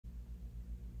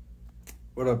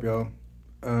What up, y'all?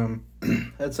 Um,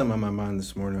 had something on my mind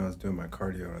this morning. I was doing my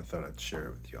cardio and I thought I'd share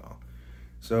it with y'all.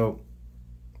 So,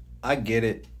 I get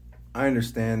it. I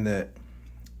understand that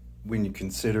when you're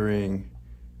considering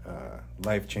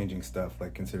life-changing stuff,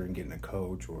 like considering getting a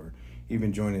coach or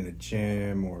even joining a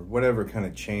gym or whatever kind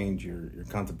of change you're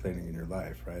contemplating in your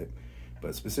life, right?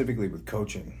 But specifically with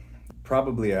coaching,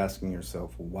 probably asking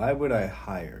yourself, why would I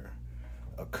hire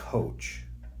a coach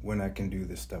when I can do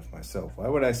this stuff myself? Why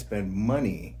would I spend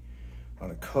money on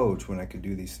a coach when I can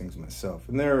do these things myself?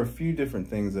 And there are a few different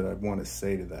things that I'd want to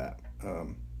say to that.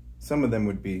 Some of them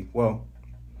would be, well,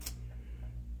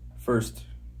 first,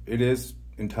 it is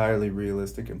entirely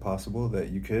realistic and possible that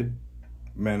you could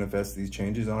manifest these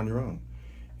changes on your own.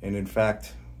 And in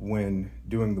fact, when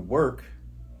doing the work,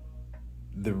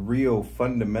 the real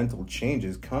fundamental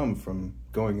changes come from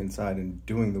going inside and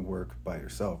doing the work by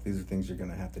yourself. These are things you're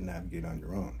going to have to navigate on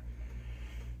your own.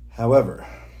 However,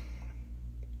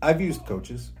 I've used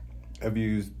coaches. I've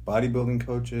used bodybuilding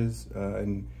coaches,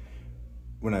 and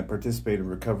when I participate in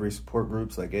recovery support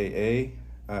groups like AA,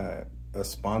 a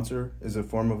sponsor is a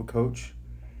form of a coach.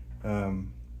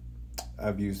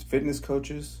 I've used fitness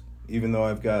coaches, even though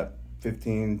I've got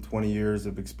 15, 20 years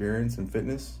of experience in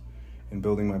fitness and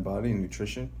building my body and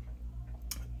nutrition.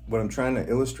 What I'm trying to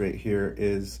illustrate here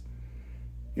is,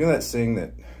 you know that saying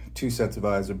that two sets of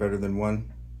eyes are better than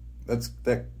one?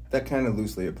 That kind of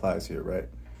loosely applies here, right?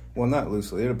 Well, not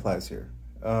loosely, it applies here.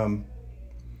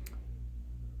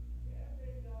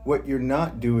 What you're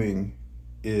not doing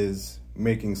is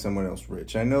making someone else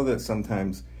rich. I know that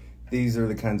sometimes these are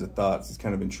the kinds of thoughts, these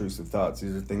kind of intrusive thoughts,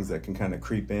 these are things that can kind of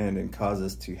creep in and cause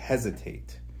us to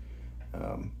hesitate.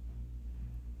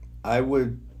 I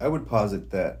would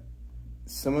posit that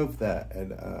some of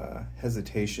that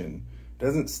hesitation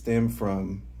doesn't stem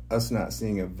from us not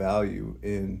seeing a value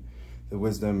in the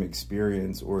wisdom,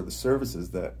 experience, or the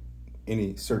services that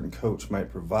any certain coach might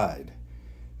provide.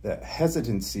 That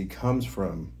hesitancy comes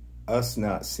from us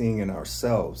not seeing in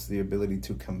ourselves the ability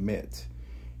to commit.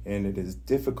 And it is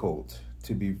difficult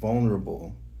to be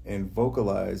vulnerable and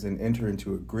vocalize and enter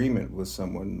into agreement with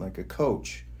someone like a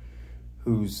coach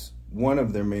whose one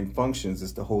of their main functions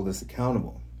is to hold us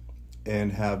accountable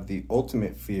and have the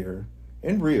ultimate fear,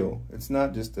 and real, it's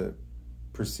not just a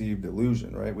perceived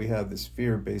illusion, right? We have this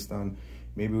fear based on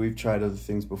maybe we've tried other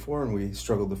things before and we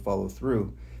struggle to follow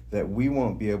through, that we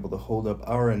won't be able to hold up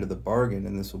our end of the bargain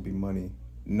and this will be money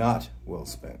not well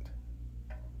spent.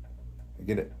 I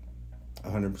get it.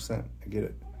 100%. I get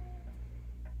it.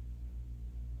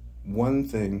 One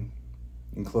thing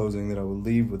in closing that I will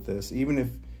leave with this, even if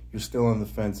you're still on the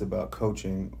fence about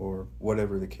coaching or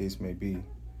whatever the case may be,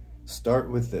 start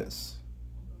with this.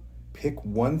 Pick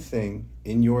one thing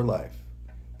in your life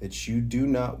that you do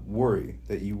not worry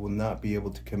that you will not be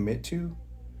able to commit to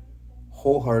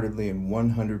wholeheartedly and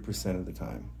 100% of the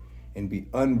time, and be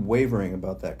unwavering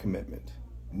about that commitment.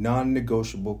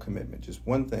 Non-negotiable commitment, just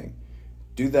one thing.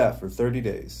 Do that for 30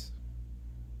 days.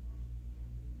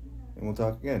 And we'll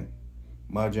talk again.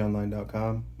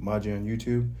 MajiOnline.com, Maji on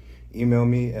YouTube. Email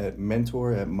me at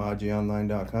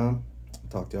mentor@majionline.com.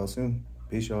 Talk to y'all soon.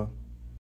 Peace, y'all.